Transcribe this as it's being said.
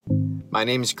My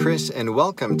name's Chris, and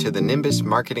welcome to the Nimbus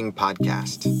Marketing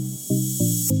Podcast.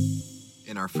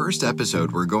 In our first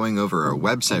episode, we're going over a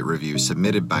website review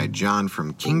submitted by John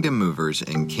from Kingdom Movers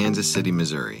in Kansas City,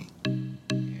 Missouri.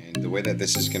 And the way that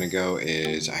this is going to go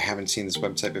is, I haven't seen this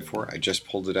website before. I just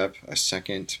pulled it up a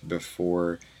second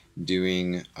before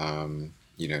doing,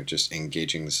 just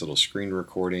engaging this little screen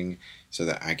recording so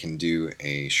that I can do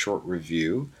a short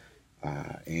review.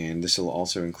 And this will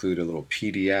also include a little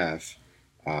PDF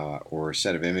or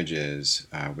set of images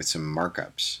with some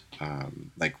markups,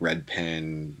 like red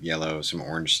pen, yellow, some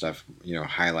orange stuff,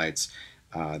 highlights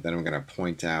that I'm going to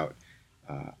point out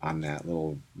on that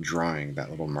little drawing,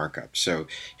 that little markup. So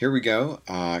here we go.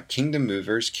 Kingdom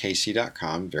Movers,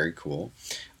 KC.com, very cool.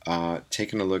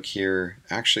 Taking a look here,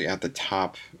 actually at the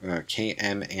top,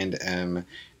 KM and M,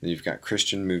 then you've got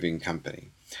Christian Moving Company.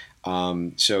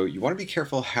 So you want to be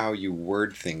careful how you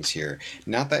word things here.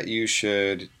 Not that you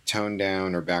should tone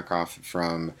down or back off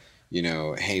from,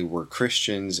 hey, we're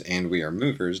Christians and we are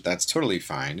movers. That's totally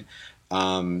fine.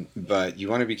 But you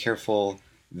want to be careful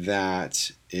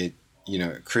that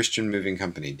Christian Moving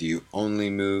Company. Do you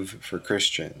only move for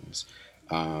Christians?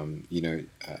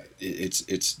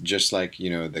 It's just like,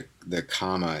 the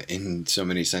comma in so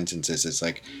many sentences. It's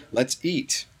like, let's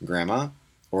eat, Grandma,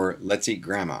 or let's eat,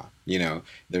 Grandma.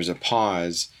 There's a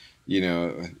pause,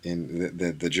 and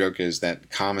the joke is that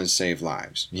commas save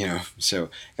lives, so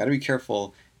got to be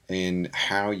careful in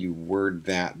how you word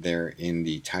that there in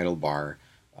the title bar,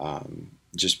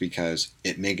 just because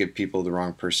it may give people the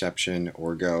wrong perception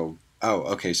or go, oh,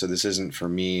 okay, so this isn't for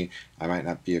me. I might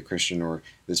not be a Christian, or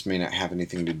this may not have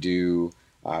anything to do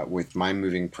with my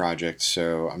moving project,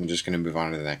 so I'm just going to move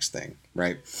on to the next thing,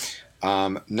 right?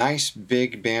 Nice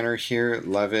big banner here.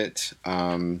 Love it.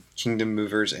 Kingdom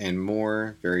Movers and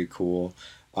more. Very cool.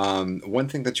 One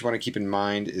thing that you want to keep in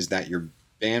mind is that your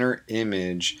banner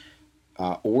image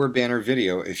or banner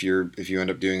video, if you end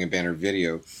up doing a banner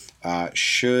video,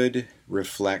 should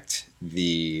reflect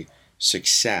the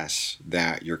success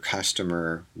that your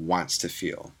customer wants to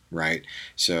feel, right?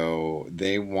 So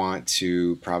they want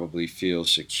to probably feel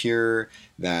secure,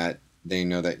 that they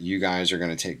know that you guys are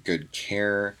going to take good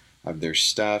care of their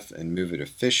stuff and move it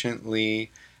efficiently,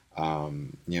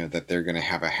 that they're going to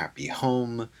have a happy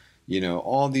home,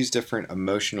 all these different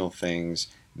emotional things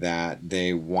that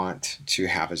they want to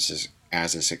have as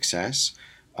a success.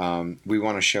 We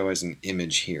want to show as an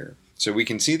image here. So we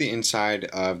can see the inside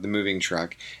of the moving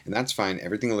truck, and that's fine.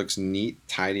 Everything looks neat,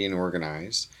 tidy, and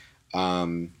organized.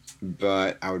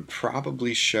 But I would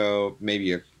probably show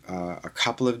maybe a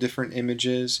couple of different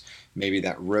images, maybe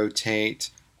that rotate,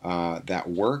 that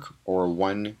work, or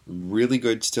one really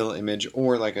good still image,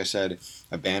 or like I said,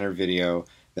 a banner video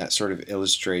that sort of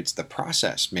illustrates the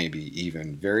process, maybe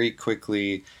even very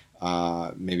quickly,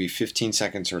 maybe 15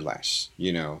 seconds or less,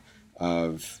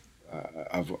 of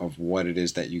what it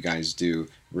is that you guys do,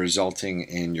 resulting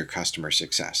in your customer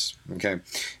success. Okay,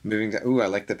 moving to, I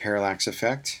like the parallax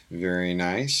effect. Very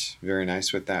nice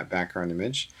with that background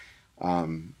image.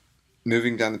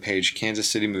 Moving down the page, Kansas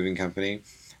City Moving Company.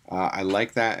 I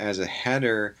like that as a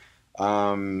header,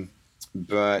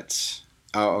 but,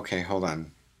 okay, hold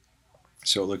on.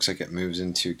 So it looks like it moves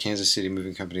into Kansas City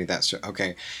Moving Company.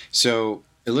 Okay. So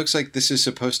it looks like this is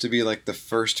supposed to be like the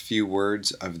first few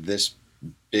words of this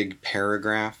big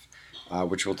paragraph,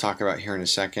 which we'll talk about here in a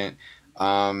second.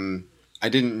 I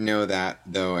didn't know that,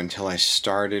 though, until I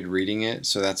started reading it,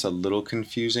 so that's a little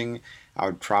confusing. I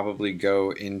would probably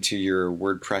go into your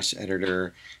WordPress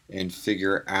editor and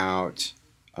figure out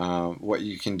what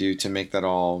you can do to make that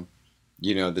all,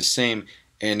 the same.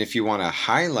 And if you want to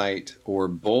highlight or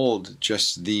bold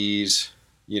just these,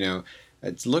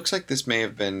 it looks like this may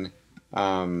have been,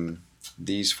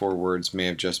 these 4 words may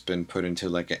have just been put into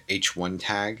like a H1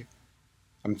 tag,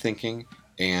 I'm thinking.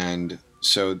 And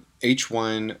so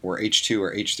H1 or H2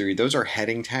 or H3, those are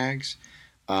heading tags.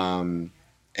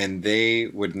 And they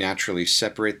would naturally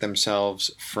separate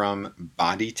themselves from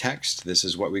body text. This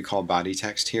is what we call body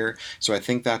text here. So I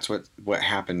think that's what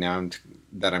happened now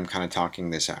that I'm kind of talking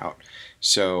this out.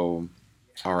 So,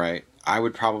 all right, I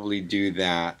would probably do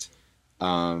that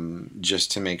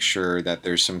just to make sure that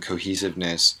there's some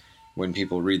cohesiveness when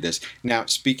people read this. Now,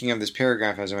 speaking of this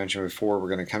paragraph, as I mentioned before, we're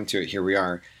going to come to it. Here we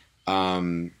are.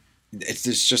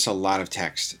 It's just a lot of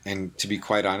text. And to be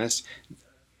quite honest,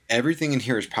 everything in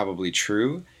here is probably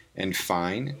true and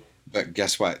fine, but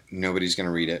guess what? Nobody's going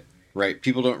to read it, right?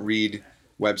 People don't read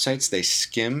websites. They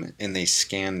skim and they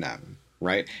scan them,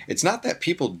 right? It's not that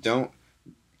people don't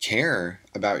care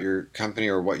about your company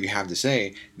or what you have to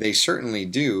say. They certainly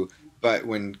do, But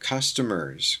when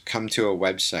customers come to a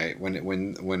website, when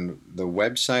the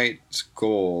website's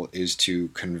goal is to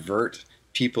convert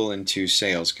people into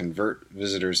sales, convert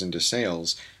visitors into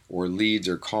sales, or leads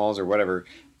or calls or whatever,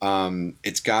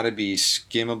 it's got to be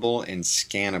skimmable and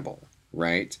scannable,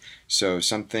 right? So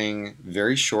something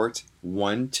very short,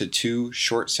 1 to 2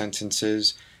 short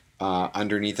sentences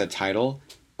underneath a title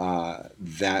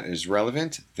that is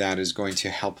relevant, that is going to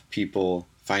help people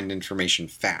find information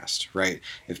fast, right?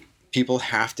 If people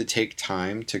have to take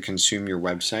time to consume your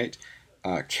website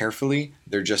carefully,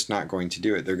 they're just not going to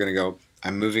do it. They're going to go,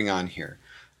 I'm moving on here.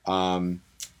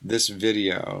 This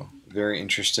video, very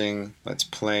interesting. Let's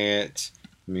play it.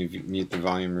 Let me mute the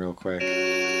volume real quick.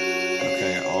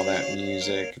 Okay, all that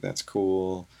music, that's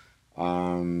cool.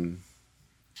 Okay,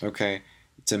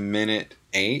 it's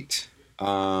 1:08.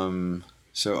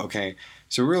 Okay,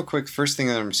 so real quick, first thing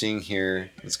that I'm seeing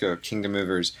here, let's go, Kingdom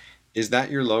Movers. Is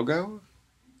that your logo?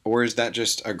 Or is that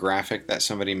just a graphic that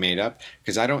somebody made up?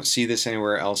 Because I don't see this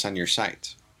anywhere else on your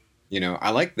site. I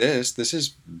like this. This is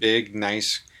big,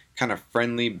 nice, kind of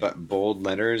friendly but bold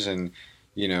letters, and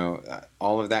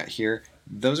all of that here.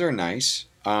 Those are nice,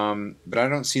 but I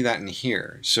don't see that in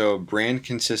here. So brand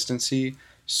consistency,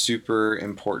 super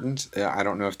important. I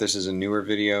don't know if this is a newer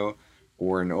video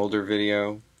or an older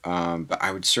video, but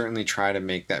I would certainly try to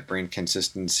make that brand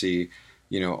consistency,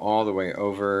 all the way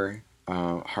over.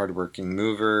 Hardworking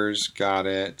movers, got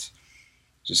it.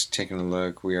 Just taking a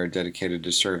look. We are dedicated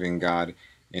to serving God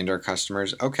and our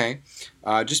customers. Okay,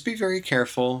 just be very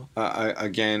careful.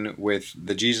 Again, with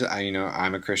the Jesus,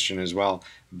 I'm a Christian as well,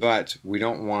 but we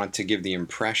don't want to give the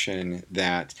impression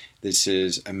that this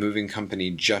is a moving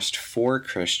company just for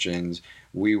Christians.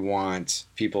 We want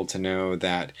people to know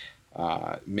that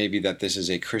maybe that this is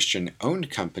a Christian-owned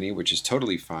company, which is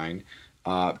totally fine.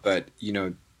 But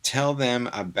tell them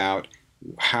about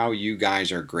how you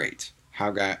guys are great,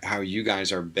 how you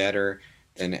guys are better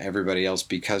than everybody else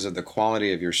because of the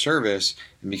quality of your service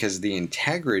and because of the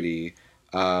integrity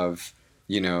of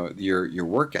your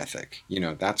work ethic.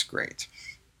 That's great.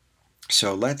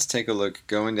 So let's take a look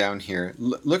going down here.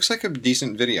 Looks like a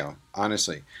decent video,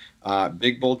 honestly.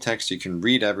 Big bold text, you can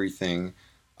read everything.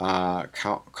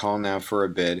 Call now for a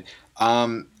bid.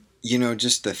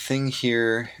 Just the thing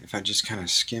here, if I just kind of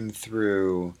skim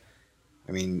through,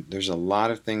 there's a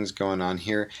lot of things going on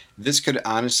here. This could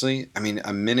honestly,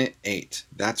 1:08,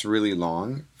 that's really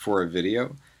long for a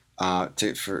video.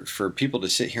 For people to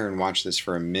sit here and watch this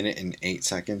for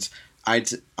 1:08,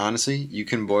 honestly, you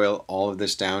can boil all of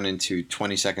this down into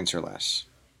 20 seconds or less.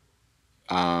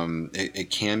 It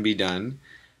can be done.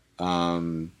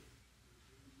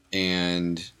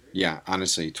 And yeah,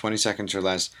 honestly, 20 seconds or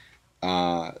less.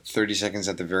 30 seconds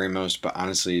at the very most, but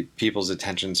honestly, people's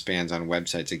attention spans on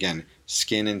websites, again,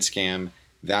 skin and scam,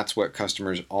 that's what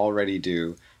customers already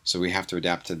do, so we have to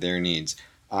adapt to their needs.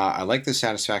 I like the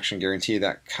satisfaction guarantee.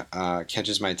 That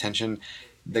catches my attention.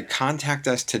 The contact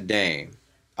us today,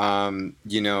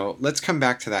 let's come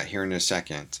back to that here in a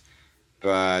second,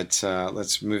 but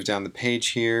let's move down the page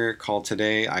here. Call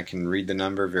today, I can read the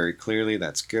number very clearly,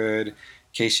 that's good.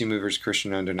 KC Movers,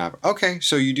 Christian owned and operated. Okay,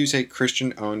 so you do say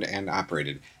Christian owned and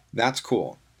operated. That's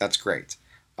cool. That's great.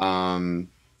 That's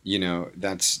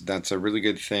a really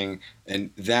good thing, and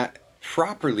that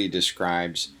properly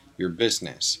describes your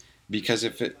business. Because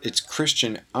if it's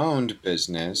Christian owned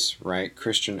business, right?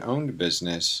 Christian owned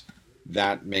business,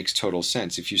 that makes total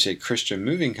sense. If you say Christian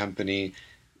moving company,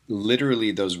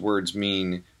 literally those words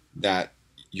mean that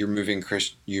you're moving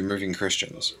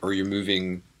Christians, or you're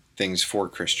moving things for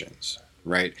Christians.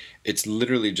 Right? It's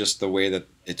literally just the way that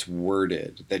it's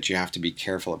worded that you have to be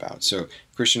careful about. So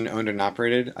Christian owned and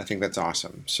operated, I think that's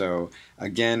awesome. So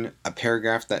again, a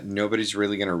paragraph that nobody's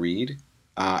really going to read.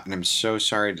 And I'm so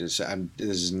sorry to say,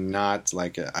 this is not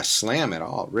like a slam at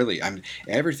all, really.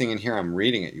 Everything in here, I'm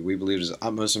reading it. We believe it is of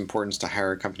utmost importance to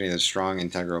hire a company that has a strong,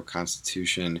 integral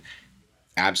constitution.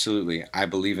 Absolutely. I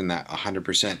believe in that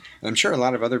 100%. And I'm sure a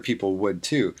lot of other people would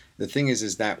too. The thing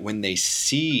is that when they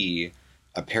see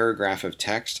a paragraph of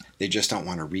text, they just don't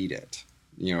want to read it.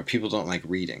 People don't like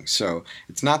reading. So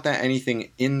it's not that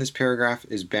anything in this paragraph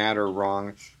is bad or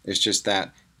wrong. It's just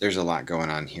that there's a lot going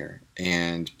on here,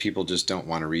 and people just don't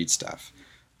want to read stuff.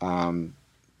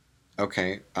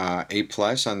 Okay, A+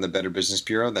 on the Better Business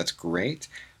Bureau. That's great.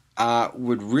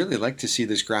 Would really like to see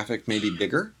this graphic maybe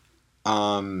bigger.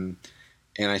 And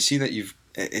I see that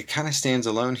it kind of stands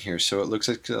alone here, so it looks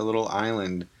like a little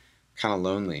island, kind of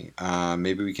lonely.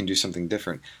 Maybe we can do something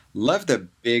different. Love the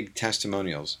big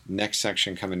testimonials. Next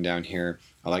section coming down here.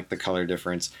 I like the color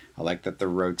difference. I like that they're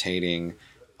rotating,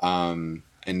 and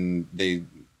they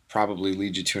probably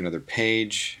lead you to another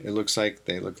page. It looks like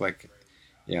they look like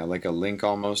Yeah, like a link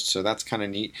almost. So that's kind of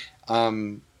neat.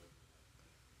 Um,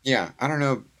 yeah, I don't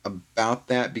know about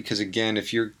that because again,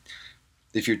 if you're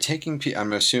taking,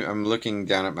 I'm looking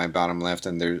down at my bottom left,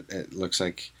 and there it looks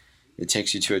like it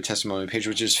takes you to a testimonial page,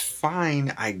 which is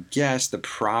fine, I guess. The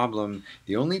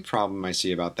only problem I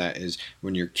see about that is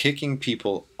when you're kicking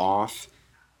people off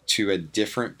to a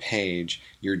different page,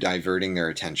 you're diverting their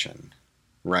attention,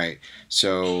 right?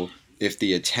 So if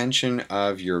the attention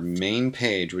of your main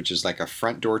page, which is like a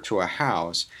front door to a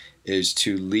house, is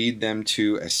to lead them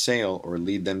to a sale or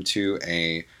lead them to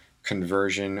a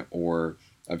conversion or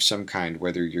of some kind,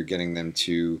 whether you're getting them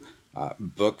to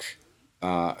book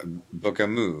uh, book a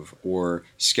move or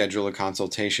schedule a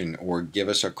consultation or give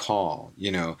us a call,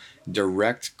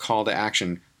 direct call to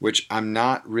action, which I'm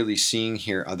not really seeing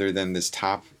here other than this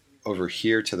top over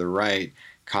here to the right,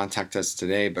 contact us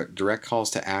today, but direct calls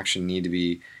to action need to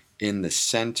be in the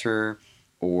center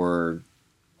or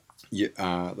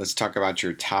let's talk about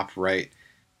your top right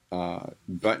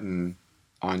button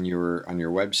on your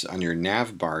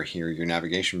nav bar here, your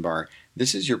navigation bar.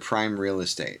 This is your prime real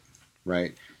estate,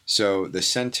 right? So the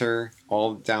center,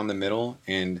 all down the middle,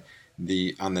 and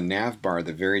the on the nav bar,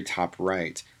 the very top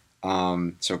right.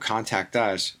 So contact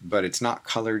us, but it's not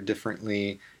colored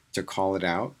differently to call it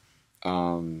out.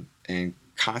 And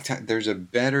contact. There's a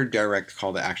better direct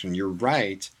call to action. You're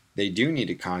right. They do need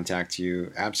to contact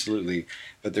you, absolutely,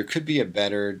 but there could be a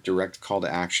better direct call to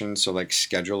action. So like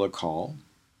schedule a call,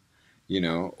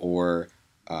 or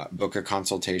book a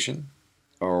consultation,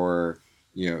 or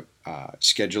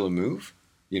schedule a move,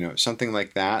 something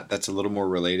like that. That's a little more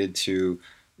related to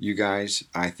you guys.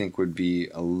 I think would be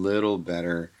a little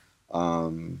better.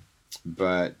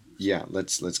 But yeah,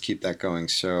 let's keep that going.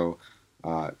 So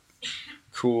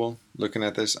cool. Looking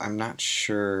at this, I'm not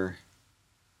sure.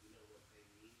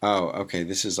 Oh, okay.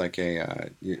 This is like a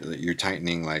you're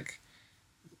tightening like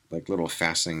little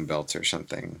fastening belts or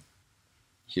something.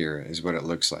 Here is what it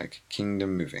looks like.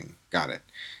 Kingdom moving. Got it.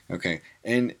 Okay.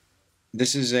 And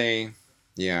this is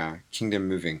yeah, kingdom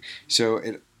moving. So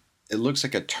it looks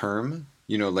like a term,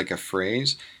 like a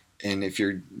phrase. And if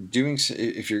you're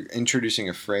introducing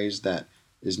a phrase that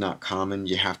is not common,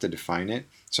 you have to define it.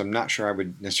 So I'm not sure I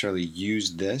would necessarily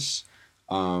use this,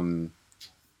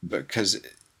 because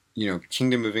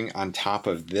kingdom moving on top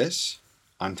of this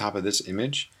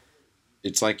image,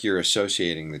 it's like you're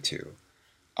associating the two.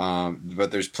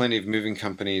 But there's plenty of moving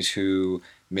companies who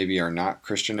maybe are not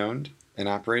Christian owned and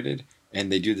operated, and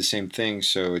they do the same thing.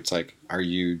 So it's like, are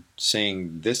you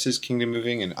saying this is kingdom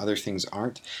moving and other things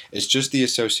aren't? It's just the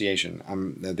association.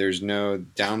 There's no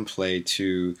downplay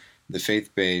to the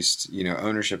faith-based,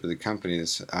 ownership of the company.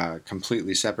 That's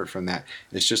completely separate from that.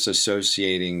 It's just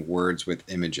associating words with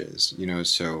images.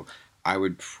 So I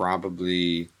would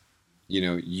probably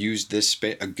use this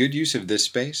space. A good use of this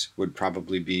space would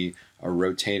probably be a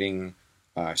rotating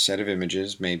set of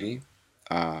images, maybe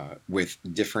with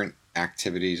different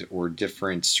activities or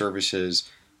different services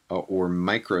or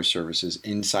microservices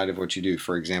inside of what you do.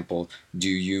 For example, do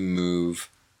you move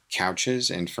couches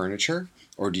and furniture,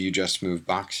 or do you just move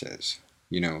boxes?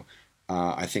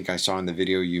 I think I saw in the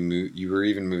video you were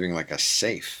even moving like a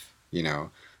safe. Do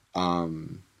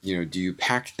you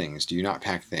pack things? Do you not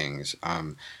pack things?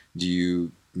 Do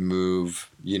you move,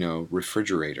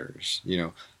 refrigerators?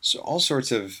 So all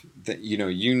sorts of that.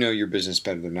 Your business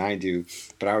better than I do,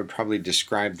 but I would probably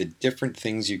describe the different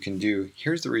things you can do.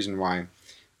 Here's the reason why: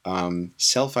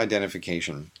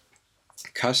 self-identification.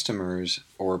 Customers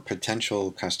or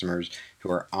potential customers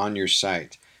who are on your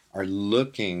site are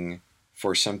looking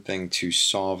for something to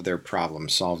solve their problem,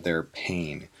 solve their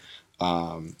pain.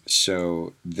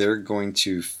 So they're going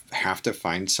to have to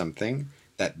find something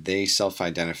that they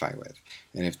self-identify with.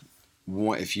 And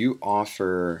if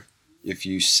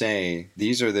you say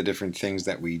these are the different things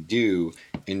that we do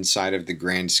inside of the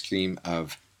grand scheme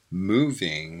of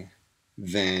moving,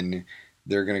 then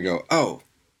they're going to go, oh,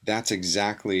 that's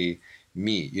exactly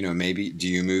me. Maybe do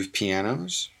you move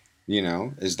pianos?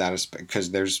 Is that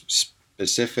because there's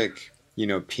specific,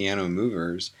 piano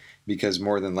movers, because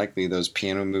more than likely those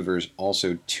piano movers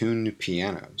also tune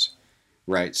pianos,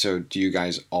 right? So do you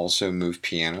guys also move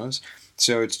pianos?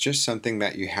 So it's just something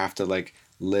that you have to like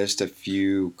list a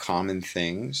few common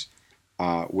things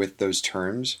with those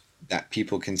terms that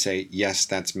people can say, yes,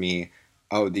 that's me.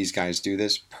 Oh, these guys do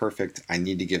this. Perfect. I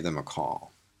need to give them a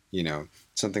call.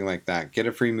 Something like that. Get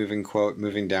a free moving quote.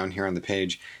 Moving down here on the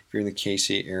page. If you're in the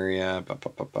KC area,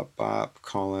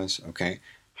 call us. Okay.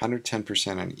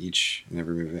 110% on each and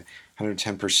every move.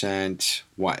 110%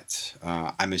 what?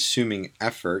 I'm assuming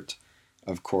effort,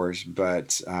 of course,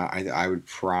 but I would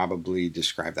probably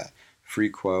describe that. free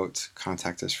quote,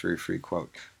 contact us for your free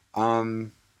quote.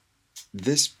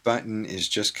 This button is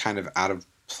just kind of out of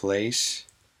place.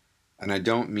 And I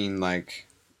don't mean like,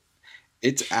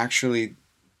 it's actually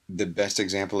the best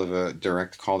example of a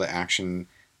direct call to action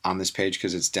on this page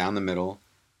because it's down the middle.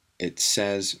 It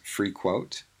says free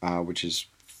quote, which is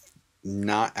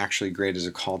not actually great as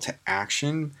a call to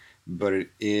action, but it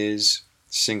is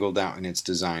singled out in its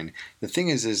design. The thing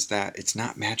is that it's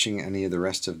not matching any of the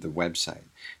rest of the website.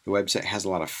 The website has a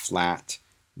lot of flat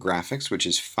graphics, which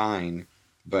is fine,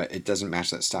 but it doesn't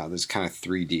match that style. It's kind of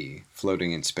 3D,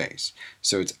 floating in space.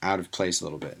 So it's out of place a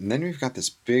little bit. And then we've got this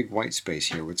big white space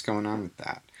here. What's going on with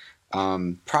that?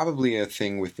 Probably a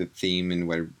thing with the theme in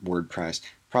WordPress.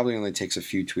 Probably only takes a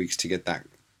few tweaks to get that,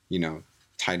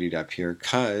 tidied up here,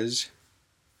 because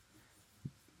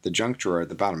the junk drawer at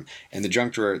the bottom. And the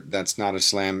junk drawer, that's not a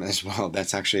slam as well.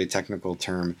 That's actually a technical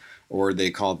term, or they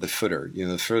call it the footer.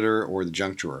 The footer or the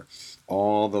junk drawer.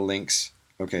 All the links.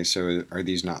 Okay, so are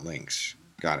these not links?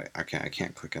 Got it. Okay, I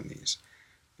can't click on these.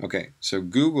 Okay, so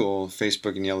Google,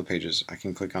 Facebook, and Yellow Pages, I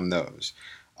can click on those.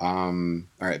 All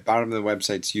right, bottom of the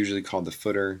website's usually called the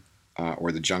footer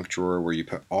or the junk drawer, where you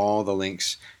put all the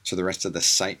links to the rest of the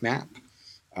sitemap.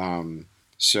 And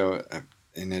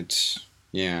it's,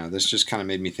 this just kind of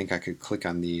made me think I could click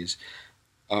on these.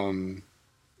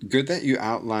 Good that you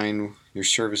outline your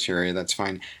service area. That's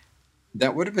fine.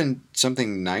 That would have been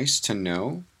something nice to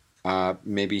know.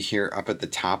 Maybe here up at the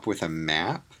top with a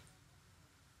map.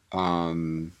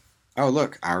 Oh,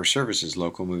 look, our services: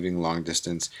 local moving, long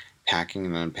distance, packing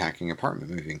and unpacking,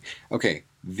 apartment moving. Okay,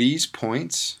 these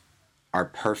points are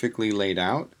perfectly laid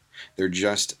out. They're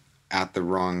just at the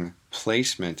wrong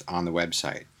placement on the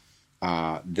website.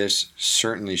 This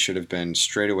certainly should have been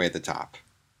straight away at the top.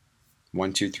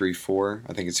 1, 2, 3, 4.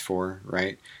 I think it's 4,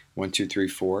 right? 1, 2, 3,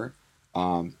 4.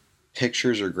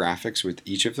 Pictures or graphics with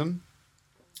each of them.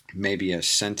 Maybe a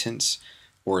sentence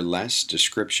or less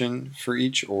description for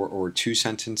each, or 2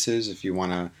 sentences if you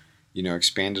want to,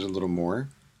 expand it a little more.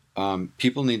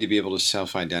 People need to be able to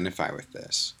self-identify with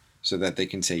this so that they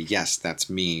can say, yes, that's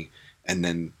me. And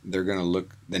then they're going to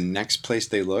look, the next place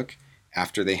they look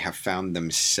after they have found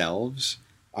themselves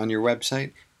on your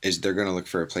website is they're going to look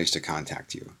for a place to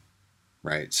contact you,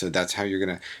 right? So that's how you're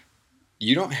going to,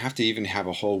 you don't have to even have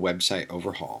a whole website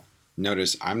overhaul.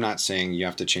 Notice I'm not saying you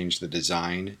have to change the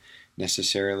design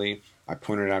necessarily. I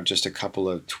pointed out just a couple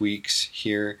of tweaks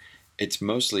here. It's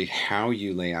mostly how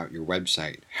you lay out your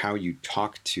website, how you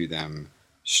talk to them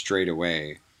straight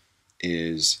away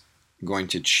is going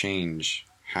to change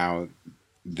how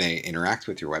they interact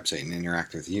with your website and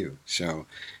interact with you. So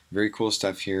very cool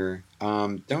stuff here.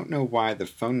 Don't know why the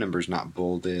phone number is not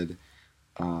bolded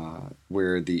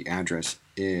where the address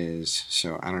is.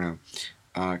 So I don't know.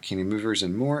 Candy Movers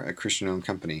and More, a Christian-owned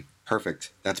company.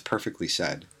 Perfect. That's perfectly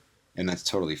said. And that's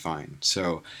totally fine.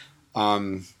 So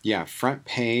front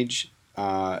page.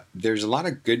 There's a lot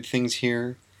of good things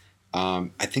here. I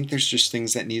think there's just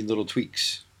things that need little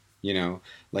tweaks.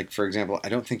 Like, for example, I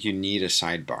don't think you need a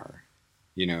sidebar.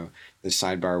 The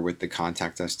sidebar with the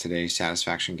contact us today,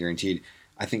 satisfaction guaranteed.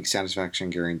 I think satisfaction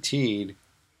guaranteed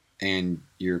and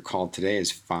your call today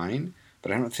is fine,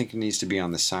 but I don't think it needs to be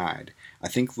on the side. I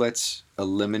think let's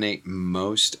eliminate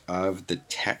most of the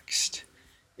text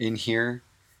in here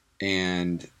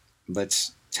and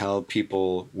let's tell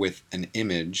people with an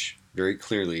image very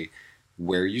clearly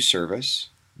where you service,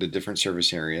 the different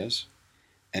service areas,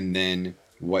 and then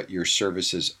what your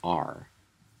services are.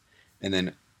 And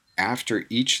then after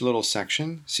each little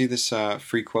section, see this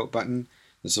free quote button,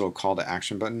 this little call to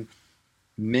action button,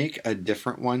 make a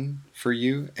different one for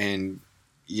you and,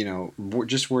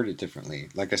 just word it differently.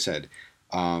 Like I said,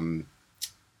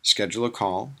 schedule a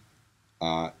call,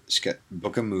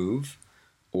 book a move,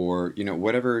 or,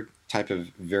 whatever type of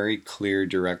very clear,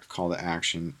 direct call to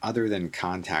action other than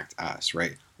contact us,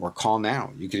 right? Or call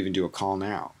now. You could even do a call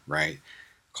now, right?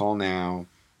 Call now,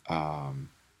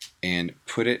 and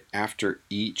put it after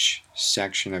each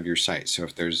section of your site. So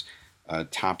if there's a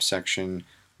top section,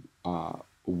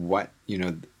 what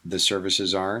the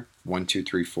services are, 1, 2,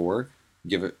 3, 4,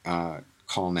 give it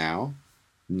call now.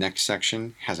 Next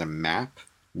section has a map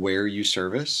where you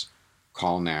service,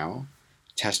 call now.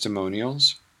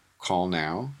 Testimonials, call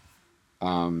now.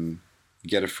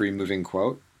 Get a free moving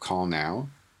quote, call now.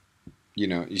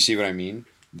 You see what I mean?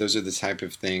 Those are the type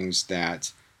of things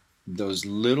that, those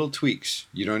little tweaks,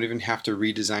 you don't even have to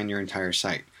redesign your entire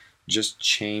site. Just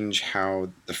change how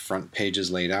the front page is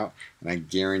laid out, and I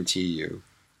guarantee you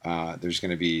there's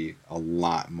going to be a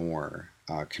lot more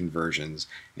conversions,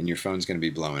 and your phone's going to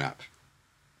be blowing up,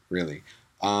 really.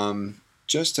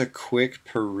 Just a quick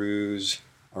peruse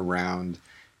around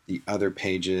the other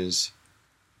pages.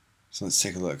 So let's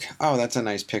take a look. Oh, that's a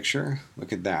nice picture.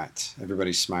 Look at that.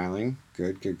 Everybody's smiling.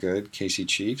 Good, good, good. KC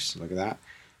Chiefs. Look at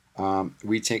that.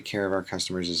 We take care of our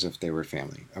customers as if they were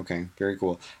family. Okay, very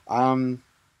cool.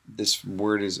 This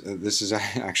word is this is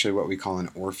actually what we call an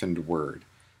orphaned word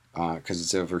because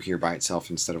it's over here by itself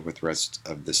instead of with the rest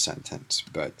of the sentence.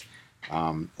 But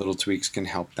little tweaks can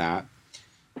help that.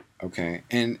 Okay,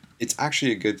 and it's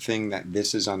actually a good thing that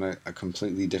this is on a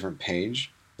completely different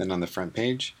page than on the front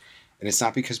page. And it's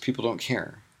not because people don't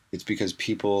care. It's because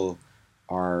people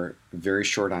are very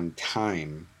short on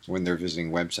time when they're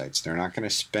visiting websites. They're not going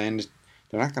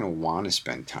to want to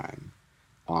spend time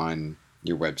on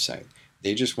your website.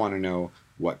 They just want to know,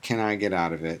 what can I get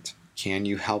out of it? Can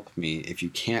you help me? If you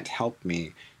can't help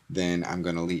me, then I'm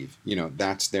going to leave.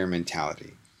 That's their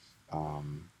mentality.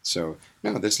 So,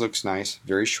 no, this looks nice.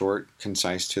 Very short,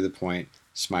 concise, to the point,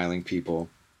 smiling people.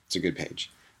 It's a good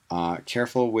page.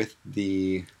 Careful with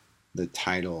the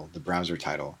title, the browser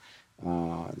title.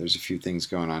 There's a few things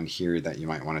going on here that you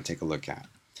might want to take a look at.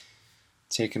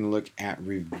 Taking a look at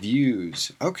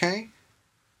reviews. Okay.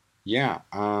 Yeah.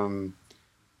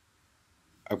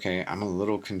 Okay, I'm a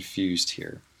little confused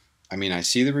here. I mean, I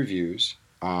see the reviews.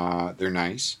 They're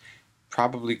nice.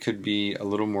 Probably could be a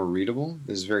little more readable.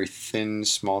 There's very thin,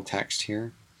 small text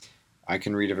here. I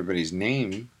can read everybody's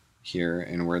name here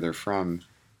and where they're from.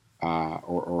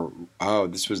 Oh,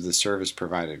 this was the service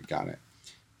provided. Got it.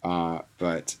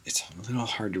 But it's a little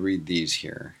hard to read these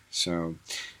here. So,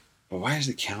 but why is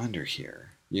the calendar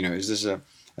here? Is this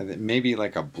maybe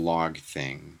like a blog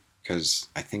thing? Because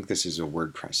I think this is a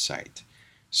WordPress site.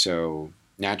 So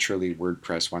naturally,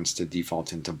 WordPress wants to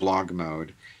default into blog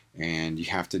mode, and you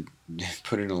have to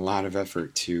put in a lot of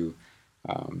effort to,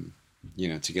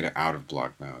 to get it out of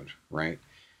blog mode, right?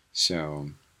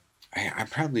 So I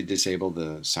probably disable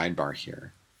the sidebar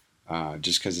here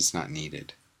just because it's not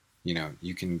needed.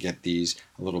 You can get these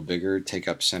a little bigger, take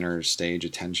up center stage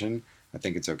attention. I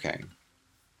think it's okay.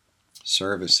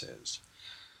 Services.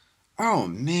 Oh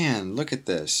man, look at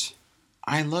this.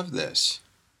 I love this.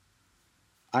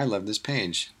 I love this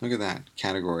page. Look at that.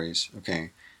 Categories.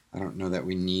 Okay. I don't know that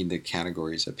we need the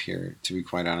categories up here, to be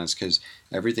quite honest, because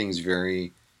everything's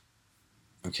very...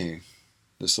 Okay,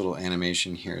 this little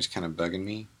animation here is kind of bugging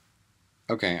me.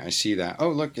 Okay, I see that. Oh,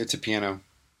 look, it's a piano.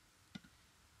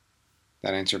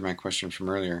 That answered my question from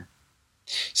earlier.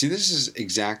 See, this is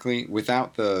exactly,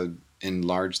 without the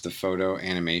enlarge the photo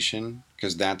animation,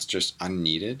 because that's just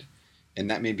unneeded. And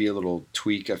that may be a little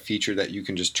tweak, a feature that you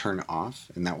can just turn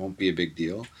off, and that won't be a big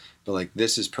deal. But like,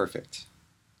 this is perfect.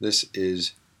 This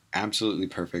is absolutely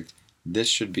perfect. This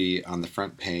should be on the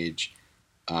front page.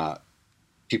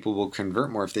 People will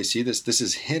convert more if they see this. This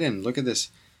is hidden. Look at this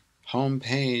home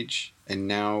page. And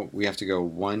now we have to go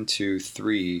 1, 2,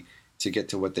 3 to get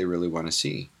to what they really want to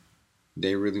see.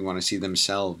 They really want to see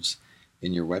themselves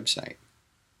in your website.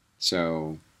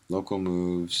 So local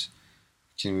moves,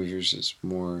 King Movers is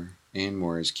more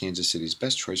is Kansas City's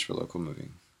best choice for local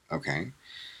moving. Okay.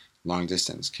 Long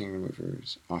distance, King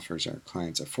Movers offers our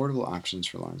clients affordable options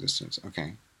for long distance.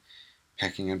 Okay.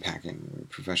 Packing and packing. We're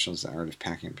professionals, the art of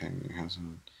packing and packing your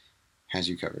household has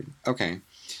you covered. Okay.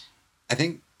 I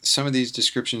think some of these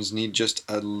descriptions need just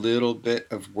a little bit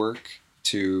of work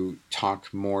to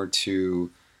talk more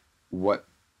to what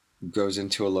goes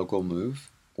into a local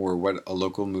move or what a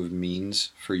local move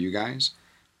means for you guys,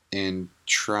 and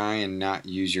try and not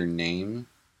use your name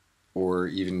or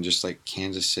even just like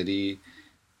Kansas City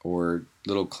or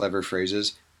little clever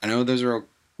phrases. I know those are,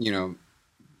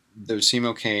 those seem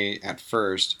okay at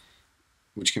first,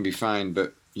 which can be fine,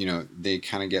 but they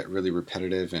kind of get really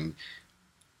repetitive and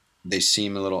they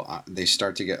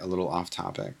start to get a little off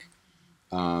topic.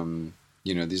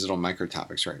 These little micro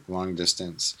topics, right? Long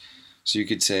distance. So you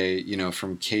could say,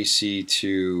 from KC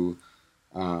to,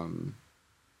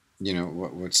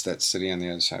 what's that city on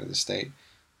the other side of the state?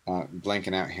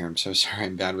 Blanking out here. I'm so sorry.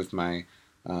 I'm bad with my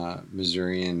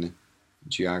Missourian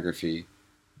geography.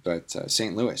 But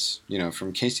St. Louis,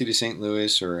 from KC to St.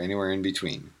 Louis or anywhere in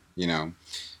between,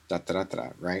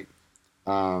 right?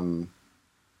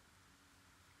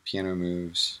 Piano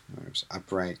moves,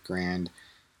 upright, grand,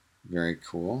 very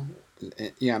cool.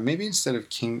 Yeah, maybe instead of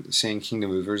saying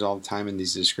Kingdom Movers all the time in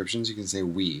these descriptions, you can say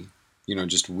we,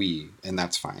 just we, and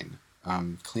that's fine.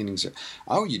 Cleaning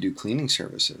you do cleaning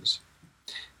services.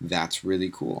 That's really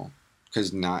cool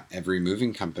because not every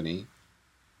moving company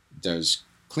does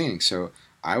cleaning. So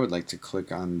I would like to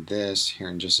click on this here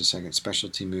in just a second.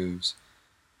 Specialty moves,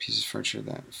 pieces of furniture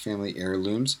that family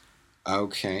heirlooms.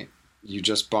 Okay, you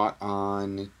just bought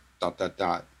on ...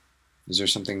 Is there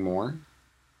something more?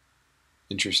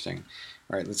 Interesting.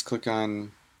 All right, let's click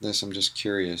on this? I'm just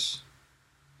curious.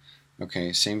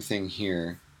 Okay, same thing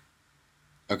here.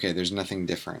 Okay, there's nothing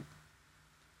different.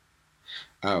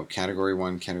 Oh, category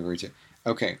 1, category 2.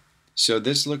 Okay, so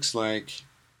this looks like,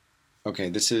 okay,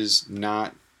 this is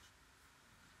not,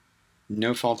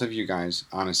 no fault of you guys,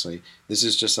 honestly. This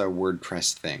is just a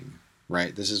WordPress thing,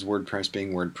 right? This is WordPress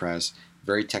being WordPress.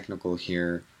 Very technical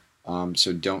here.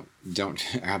 So don't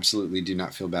absolutely do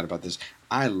not feel bad about this.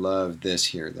 I love this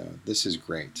here though. This is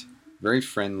great. Very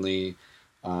friendly.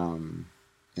 And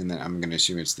then I'm going to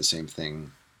assume it's the same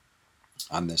thing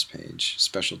on this page.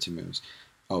 Specialty moves.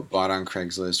 Oh, bought on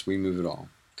Craigslist. We move it all.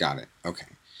 Got it. Okay.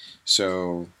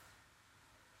 So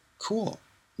cool.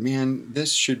 Man,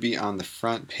 this should be on the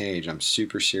front page. I'm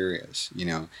super serious. You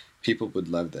know, people would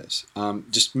love this.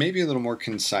 Just maybe a little more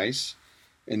concise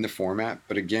in the format,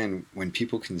 but again, when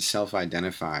people can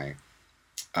self-identify,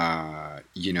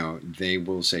 you know, they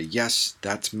will say, yes,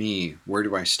 that's me. Where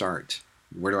do I start?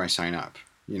 Where do I sign up?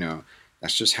 You know,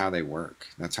 that's just how they work.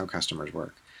 That's how customers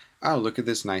work. Oh, look at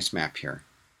this nice map here.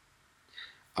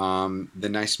 The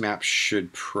nice map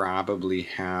should probably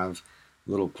have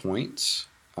little points,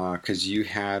 because you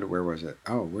had, where was it?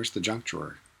 Oh, where's the junk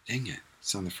drawer? Dang it.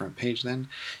 It's on the front page then.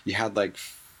 You had like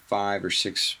 5 or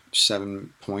 6,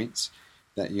 7 points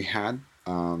that you had,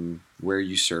 where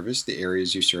you service, the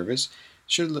areas you service.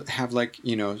 Should have, like,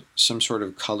 you know, some sort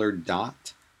of colored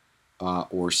dot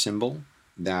or symbol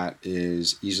that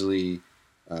is easily,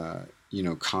 you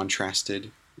know,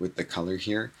 contrasted with the color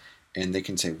here. And they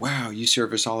can say, wow, you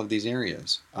service all of these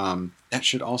areas. That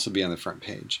should also be on the front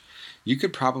page. You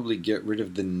could probably get rid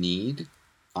of the need,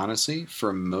 honestly,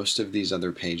 for most of these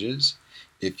other pages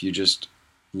if you just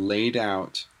laid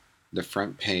out the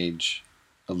front page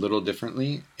a little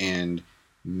differently and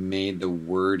made the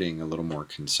wording a little more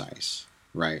concise,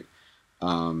 right?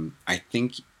 I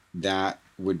think that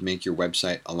would make your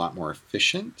website a lot more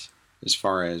efficient as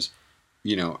far as,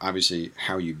 you know, obviously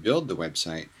how you build the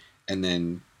website, and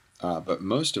then but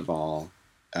most of all,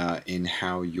 in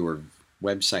how your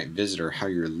website visitor, how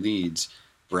your leads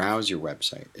browse your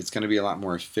website. It's going to be a lot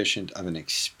more efficient of an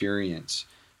experience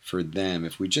for them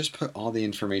if we just put all the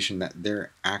information that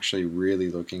they're actually really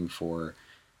looking for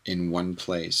in one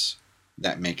place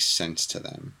that makes sense to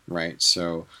them, right?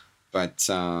 So, but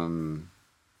I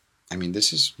mean,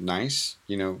 this is nice,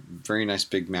 you know, very nice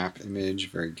big map image,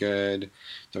 very good.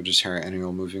 Don't just hire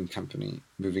annual moving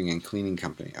and cleaning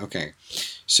company. Okay,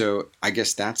 so I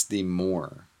guess that's the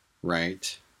more,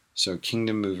 right? So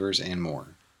Kingdom Movers and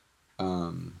more.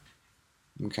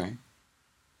 Okay.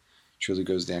 Truly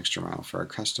goes the extra mile for our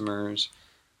customers.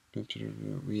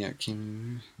 We at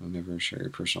Kingdom will never share your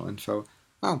personal info.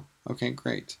 Oh, okay,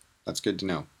 great. That's good to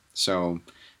know. So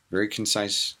very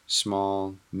concise,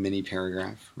 small, mini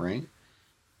paragraph, right?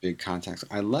 Big context.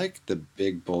 I like the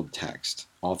big, bold text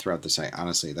all throughout the site.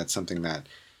 Honestly, that's something that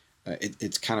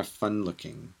it's kind of fun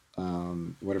looking.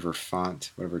 Whatever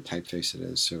font, whatever typeface it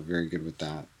is. So very good with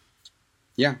that.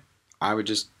 Yeah, I would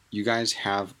just, you guys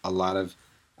have a lot of,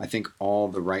 I think, all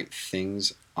the right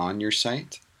things on your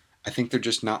site. I think they're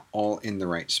just not all in the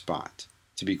right spot,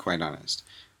 to be quite honest.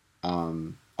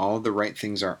 All the right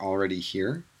things are already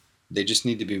here. They just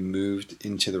need to be moved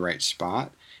into the right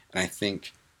spot. And I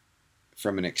think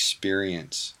from an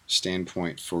experience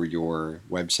standpoint for your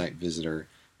website visitor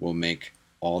will make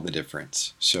all the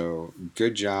difference. So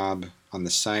good job on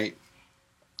the site.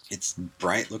 It's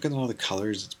bright. Look at all the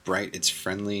colors. It's bright. It's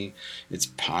friendly. It's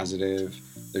positive.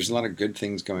 There's a lot of good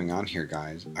things going on here,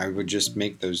 guys. I would just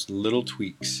make those little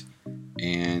tweaks,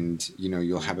 and you know,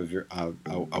 you'll have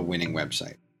a winning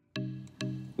website.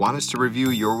 Want us to review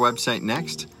your website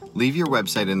next? Leave your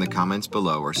website in the comments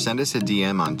below or send us a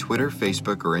DM on Twitter,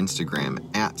 Facebook, or Instagram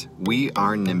at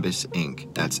WeAreNimbus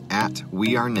Inc. That's at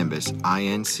WeAreNimbus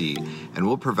INC, and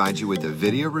we'll provide you with a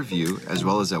video review as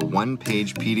well as a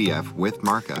one-page PDF with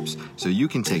markups so you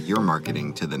can take your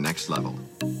marketing to the next level.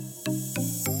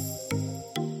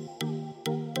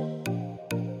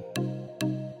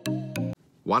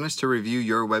 Want us to review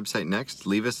your website next?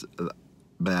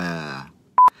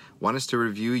 Want us to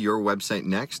review your website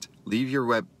next? Leave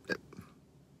your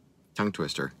tongue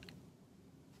twister.